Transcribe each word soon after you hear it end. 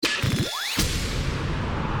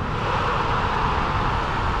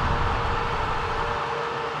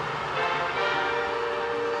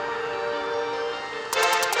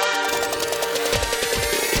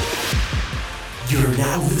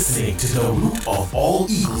listening to the Root of All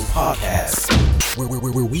Eagles podcast, where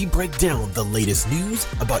we break down the latest news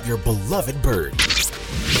about your beloved bird.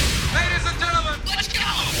 Ladies and gentlemen, let's go!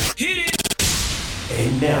 Hit it!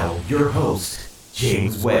 And now, your host,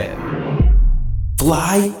 James Webb.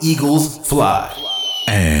 Fly, Eagles, fly.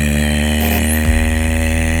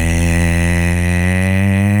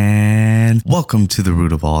 And welcome to the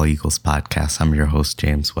Root of All Eagles podcast. I'm your host,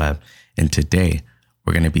 James Webb. And today,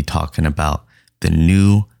 we're going to be talking about the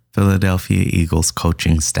new Philadelphia Eagles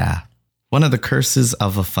coaching staff. One of the curses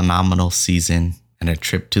of a phenomenal season and a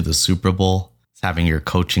trip to the Super Bowl is having your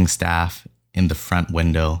coaching staff in the front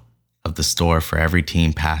window of the store for every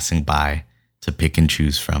team passing by to pick and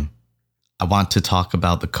choose from. I want to talk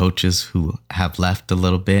about the coaches who have left a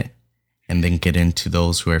little bit and then get into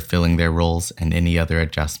those who are filling their roles and any other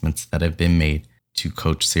adjustments that have been made to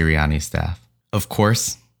Coach Sirianni's staff. Of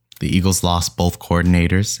course, the Eagles lost both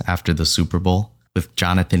coordinators after the Super Bowl, with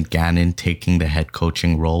Jonathan Gannon taking the head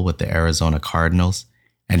coaching role with the Arizona Cardinals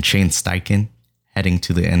and Shane Steichen heading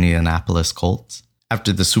to the Indianapolis Colts.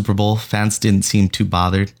 After the Super Bowl, fans didn't seem too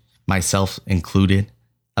bothered, myself included,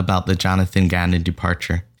 about the Jonathan Gannon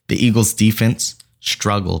departure. The Eagles' defense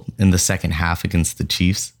struggled in the second half against the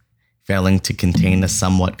Chiefs, failing to contain a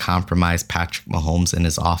somewhat compromised Patrick Mahomes and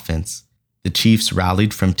his offense. The Chiefs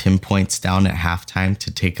rallied from 10 points down at halftime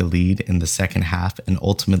to take a lead in the second half and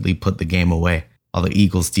ultimately put the game away, while the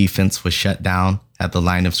Eagles' defense was shut down at the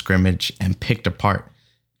line of scrimmage and picked apart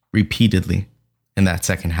repeatedly in that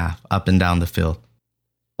second half, up and down the field.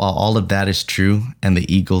 While all of that is true, and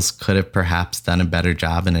the Eagles could have perhaps done a better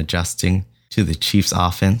job in adjusting to the Chiefs'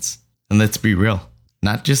 offense, and let's be real,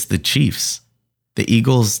 not just the Chiefs. The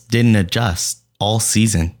Eagles didn't adjust all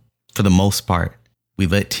season for the most part. We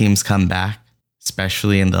let teams come back,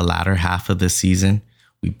 especially in the latter half of the season.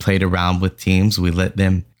 We played around with teams. We let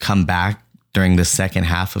them come back during the second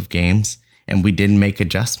half of games, and we didn't make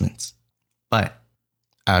adjustments. But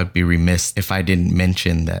I would be remiss if I didn't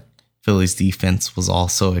mention that Philly's defense was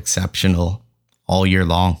also exceptional all year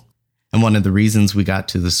long, and one of the reasons we got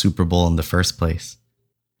to the Super Bowl in the first place.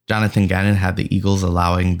 Jonathan Gannon had the Eagles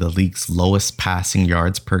allowing the league's lowest passing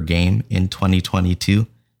yards per game in 2022,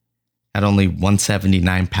 at only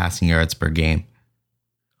 179 passing yards per game.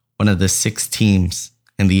 One of the 6 teams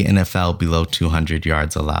in the NFL below 200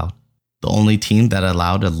 yards allowed. The only team that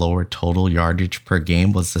allowed a lower total yardage per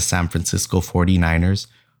game was the San Francisco 49ers,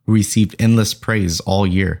 who received endless praise all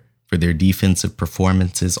year for their defensive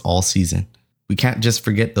performances all season. We can't just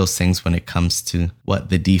forget those things when it comes to what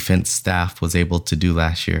the defense staff was able to do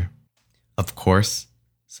last year. Of course,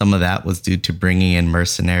 some of that was due to bringing in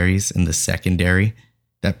mercenaries in the secondary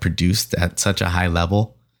that produced at such a high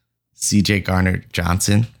level. CJ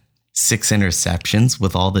Gardner-Johnson, 6 interceptions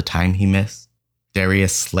with all the time he missed.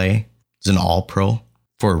 Darius Slay is an all-pro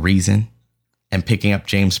for a reason. And picking up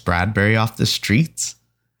James Bradbury off the streets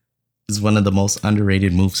is one of the most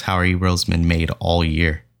underrated moves Howie Roseman made all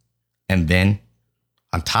year. And then,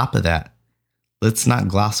 on top of that, let's not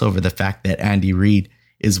gloss over the fact that Andy Reid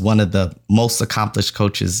is one of the most accomplished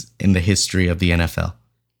coaches in the history of the NFL.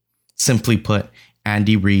 Simply put,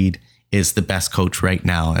 Andy Reid is the best coach right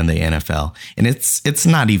now in the NFL, and it's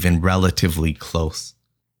not even relatively close.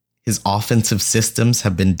 His offensive systems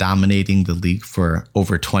have been dominating the league for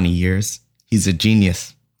over 20 years. He's a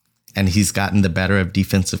genius, and he's gotten the better of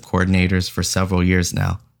defensive coordinators for several years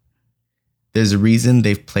now. There's a reason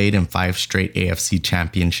they've played in 5 straight AFC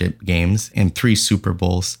championship games and 3 Super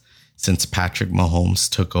Bowls since Patrick Mahomes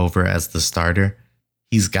took over as the starter.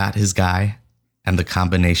 He's got his guy, and the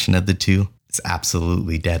combination of the two is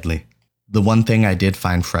absolutely deadly. The one thing I did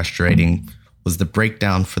find frustrating was the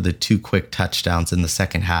breakdown for the 2 quick touchdowns in the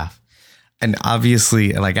second half. And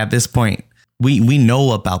obviously, like at this point, we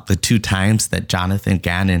know about the 2 times that Jonathan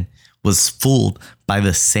Gannon was fooled by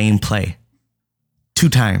the same play. 2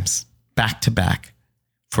 times, back to back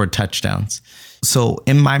for touchdowns. So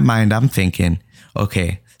in my mind, I'm thinking,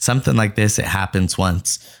 okay, something like this, it happens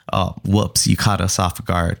once. Oh, whoops, you caught us off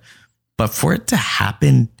guard. But for it to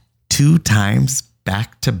happen 2 times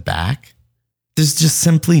back to back, there's just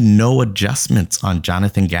simply no adjustments on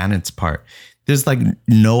Jonathan Gannon's part. There's like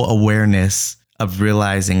no awareness of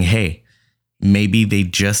realizing, hey, maybe they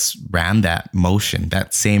just ran that motion,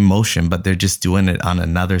 that same motion, but they're just doing it on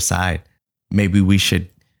another side. Maybe we should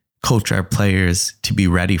coach our players to be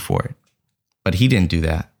ready for it. But he didn't do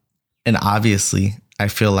that. And obviously, I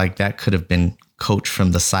feel like that could have been coached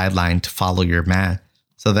from the sideline to follow your man.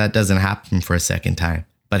 So that doesn't happen for a second time.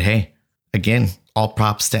 But hey, again, all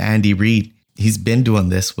props to Andy Reid. He's been doing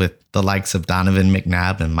this with the likes of Donovan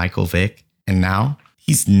McNabb and Michael Vick. And now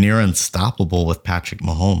he's near unstoppable with Patrick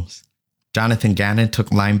Mahomes. Jonathan Gannon took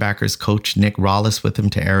linebackers coach Nick Rallis with him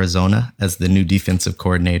to Arizona as the new defensive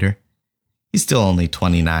coordinator. He's still only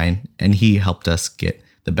 29, and he helped us get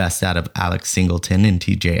the best out of Alex Singleton and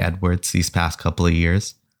TJ Edwards these past couple of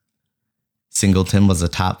years. Singleton was a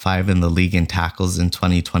top 5 in the league in tackles in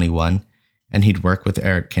 2021, and he'd worked with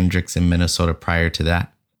Eric Kendricks in Minnesota prior to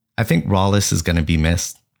that. I think Rallis is going to be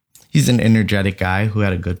missed. He's an energetic guy who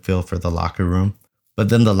had a good feel for the locker room, but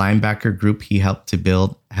then the linebacker group he helped to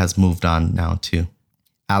build has moved on now too.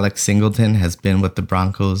 Alex Singleton has been with the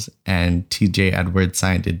Broncos, and TJ Edwards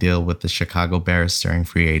signed a deal with the Chicago Bears during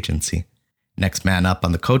free agency. Next man up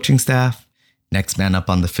on the coaching staff, next man up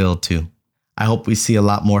on the field too. I hope we see a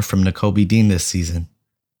lot more from Nakobe Dean this season.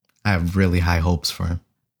 I have really high hopes for him.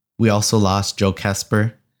 We also lost Joe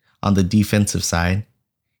Kesper on the defensive side.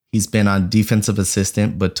 He's been on defensive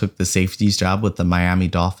assistant but took the safeties job with the Miami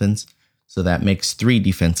Dolphins, so that makes 3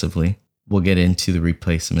 defensively. We'll get into the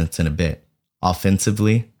replacements in a bit.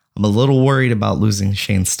 Offensively, I'm a little worried about losing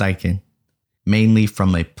Shane Steichen, mainly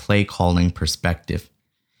from a play calling perspective.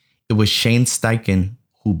 It was Shane Steichen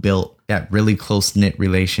who built that really close-knit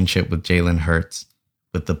relationship with Jalen Hurts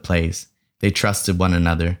with the plays. They trusted one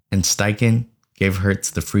another, and Steichen gave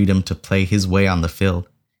Hurts the freedom to play his way on the field.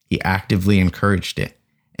 He actively encouraged it,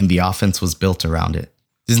 and the offense was built around it.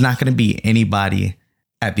 There's not going to be anybody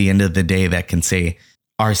at the end of the day that can say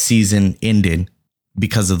our season ended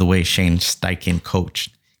because of the way Shane Steichen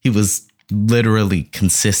coached. He was literally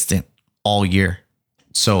consistent all year.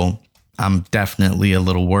 So I'm definitely a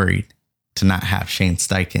little worried to not have Shane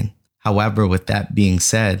Steichen. However, with that being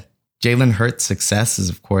said, Jalen Hurts' success is,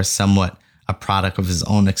 of course, somewhat a product of his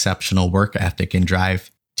own exceptional work ethic and drive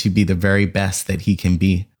to be the very best that he can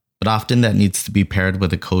be. But often that needs to be paired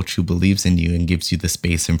with a coach who believes in you and gives you the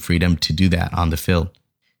space and freedom to do that on the field.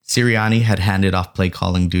 Sirianni had handed off play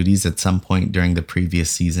calling duties at some point during the previous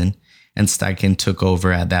season, and Steichen took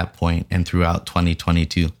over at that point and throughout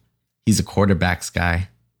 2022. He's a quarterbacks guy.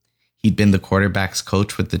 He'd been the quarterbacks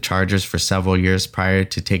coach with the Chargers for several years prior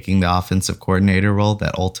to taking the offensive coordinator role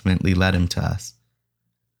that ultimately led him to us.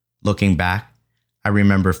 Looking back, I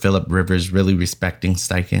remember Philip Rivers really respecting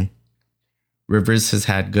Steichen. Rivers has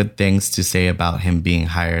had good things to say about him being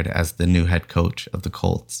hired as the new head coach of the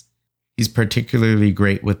Colts. He's particularly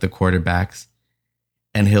great with the quarterbacks,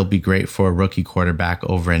 and he'll be great for a rookie quarterback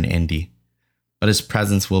over in Indy. But his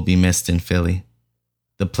presence will be missed in Philly.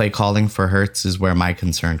 The play calling for Hurts is where my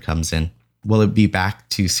concern comes in. Will it be back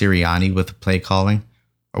to Sirianni with the play calling,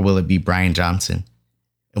 or will it be Brian Johnson?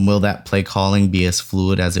 And will that play calling be as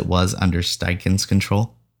fluid as it was under Steichen's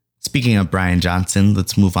control? Speaking of Brian Johnson,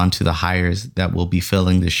 let's move on to the hires that will be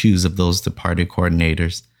filling the shoes of those departed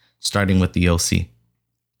coordinators, starting with the OC.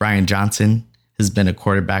 Brian Johnson has been a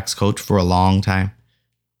quarterback's coach for a long time,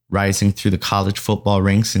 rising through the college football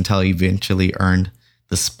ranks until he eventually earned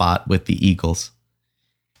the spot with the Eagles.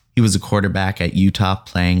 He was a quarterback at Utah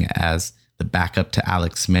playing as the backup to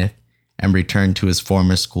Alex Smith and returned to his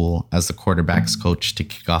former school as the quarterback's coach to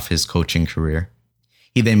kick off his coaching career.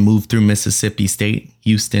 He then moved through Mississippi State,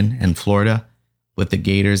 Houston, and Florida with the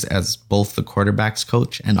Gators as both the quarterback's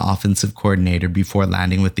coach and offensive coordinator before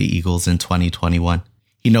landing with the Eagles in 2021.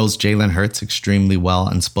 He knows Jalen Hurts extremely well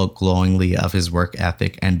and spoke glowingly of his work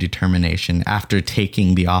ethic and determination after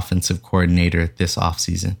taking the offensive coordinator this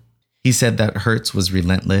offseason. He said that Hurts was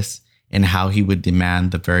relentless in how he would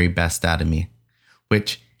demand the very best out of me,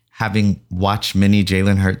 which, having watched many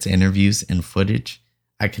Jalen Hurts interviews and footage,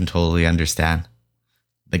 I can totally understand.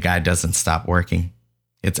 The guy doesn't stop working.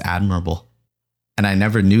 It's admirable. And I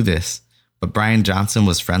never knew this, but Brian Johnson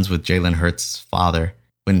was friends with Jalen Hurts' father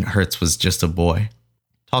when Hurts was just a boy.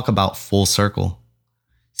 Talk about full circle.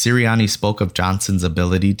 Sirianni spoke of Johnson's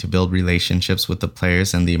ability to build relationships with the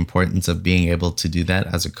players and the importance of being able to do that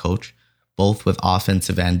as a coach, both with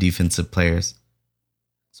offensive and defensive players.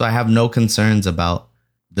 So I have no concerns about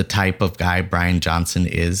the type of guy Brian Johnson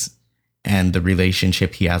is and the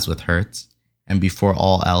relationship he has with Hurts. And before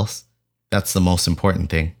all else, that's the most important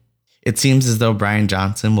thing. It seems as though Brian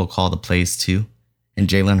Johnson will call the plays too, and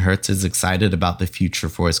Jalen Hurts is excited about the future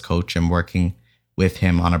for his coach and working with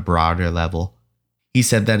him on a broader level. He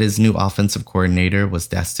said that his new offensive coordinator was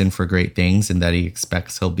destined for great things and that he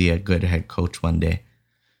expects he'll be a good head coach one day.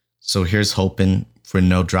 So here's hoping for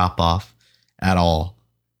no drop-off at all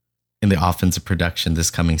in the offensive production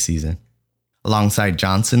this coming season. Alongside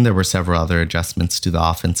Johnson, there were several other adjustments to the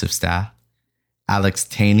offensive staff. Alex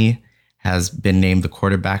Taney has been named the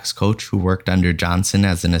quarterback's coach who worked under Johnson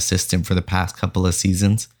as an assistant for the past couple of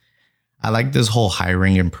seasons. I like this whole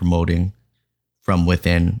hiring and promoting from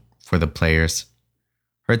within for the players.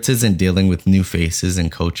 Hurts isn't dealing with new faces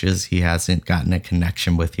and coaches he hasn't gotten a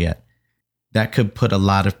connection with yet. That could put a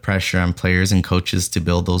lot of pressure on players and coaches to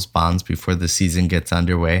build those bonds before the season gets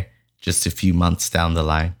underway, just a few months down the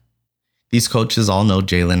line. These coaches all know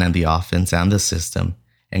Jalen and the offense and the system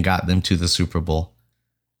and got them to the Super Bowl.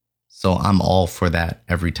 So I'm all for that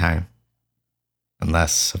every time.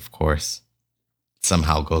 Unless, of course, it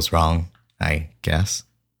somehow goes wrong, I guess.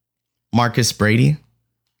 Marcus Brady.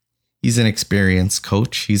 He's an experienced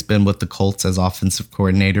coach. He's been with the Colts as offensive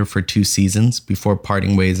coordinator for 2 seasons before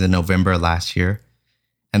parting ways in November last year.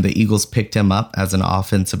 And the Eagles picked him up as an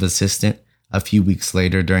offensive assistant a few weeks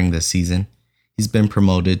later during the season. He's been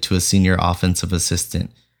promoted to a senior offensive assistant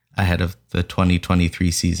ahead of the 2023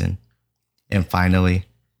 season. And finally,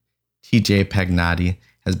 TJ Pagnotti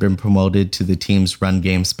has been promoted to the team's run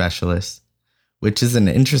game specialist, which is an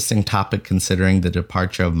interesting topic considering the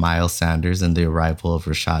departure of Miles Sanders and the arrival of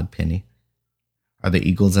Rashad Penny. Are the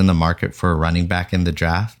Eagles in the market for a running back in the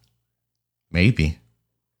draft? Maybe.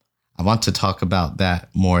 I want to talk about that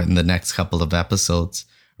more in the next couple of episodes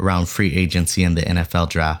around free agency and the NFL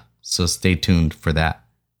draft, so stay tuned for that.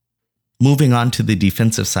 Moving on to the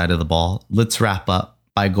defensive side of the ball, let's wrap up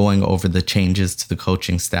by going over the changes to the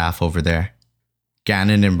coaching staff over there.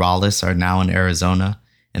 Gannon and Rollis are now in Arizona,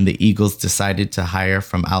 and the Eagles decided to hire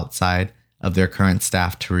from outside of their current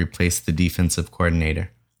staff to replace the defensive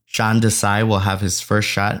coordinator. Sean Desai will have his first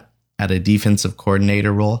shot at a defensive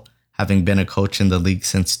coordinator role, having been a coach in the league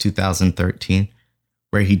since 2013,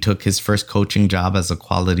 where he took his first coaching job as a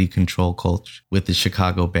quality control coach with the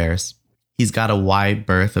Chicago Bears. He's got a wide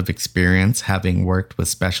berth of experience, having worked with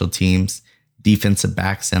special teams, defensive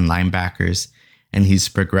backs, and linebackers, and he's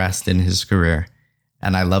progressed in his career.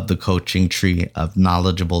 And I love the coaching tree of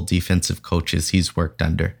knowledgeable defensive coaches he's worked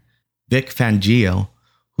under. Vic Fangio,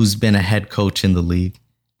 who's been a head coach in the league,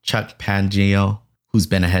 Chuck Pagano, who's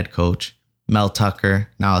been a head coach, Mel Tucker,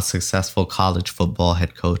 now a successful college football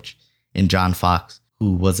head coach, and John Fox,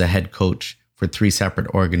 who was a head coach for 3 separate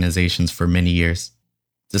organizations for many years.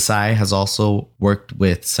 Desai has also worked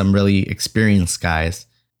with some really experienced guys.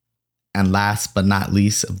 And last but not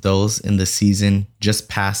least of those in the season just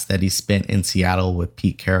past that he spent in Seattle with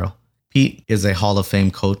Pete Carroll. Pete is a Hall of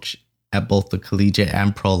Fame coach at both the collegiate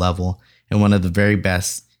and pro level and one of the very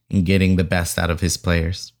best in getting the best out of his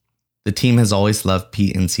players. The team has always loved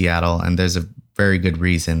Pete in Seattle, and there's a very good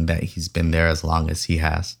reason that he's been there as long as he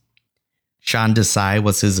has. Sean Desai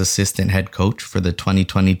was his assistant head coach for the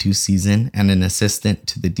 2022 season and an assistant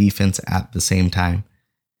to the defense at the same time.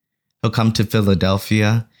 He'll come to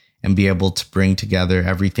Philadelphia and be able to bring together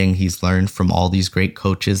everything he's learned from all these great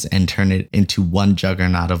coaches and turn it into one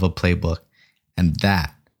juggernaut of a playbook. And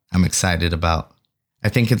that I'm excited about. I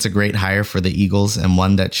think it's a great hire for the Eagles and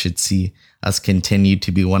one that should see us continue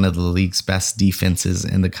to be one of the league's best defenses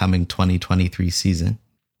in the coming 2023 season.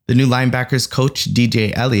 The new linebackers coach,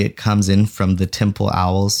 DJ Elliott, comes in from the Temple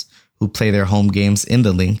Owls, who play their home games in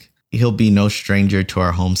the Link. He'll be no stranger to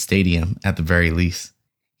our home stadium at the very least.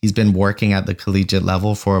 He's been working at the collegiate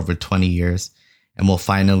level for over 20 years and will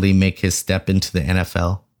finally make his step into the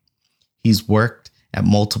NFL. He's worked at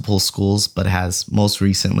multiple schools, but has most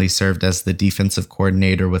recently served as the defensive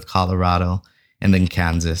coordinator with Colorado and then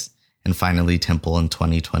Kansas, and finally Temple in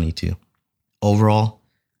 2022. Overall,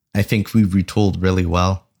 I think we've retooled really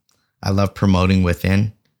well. I love promoting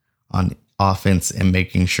within on offense and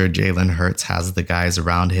making sure Jalen Hurts has the guys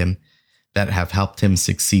around him that have helped him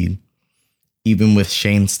succeed, even with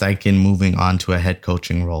Shane Steichen moving on to a head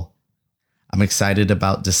coaching role. I'm excited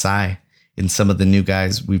about Desai and some of the new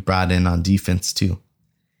guys we brought in on defense too.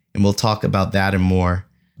 And we'll talk about that and more,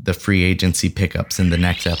 the free agency pickups in the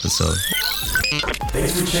next episode.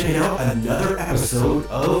 Thanks for checking out another episode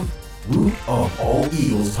of Root of All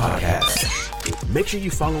Eagles podcast. Make sure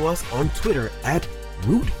you follow us on Twitter at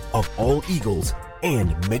Root of All Eagles,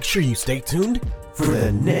 and make sure you stay tuned for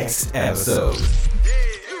the next episode.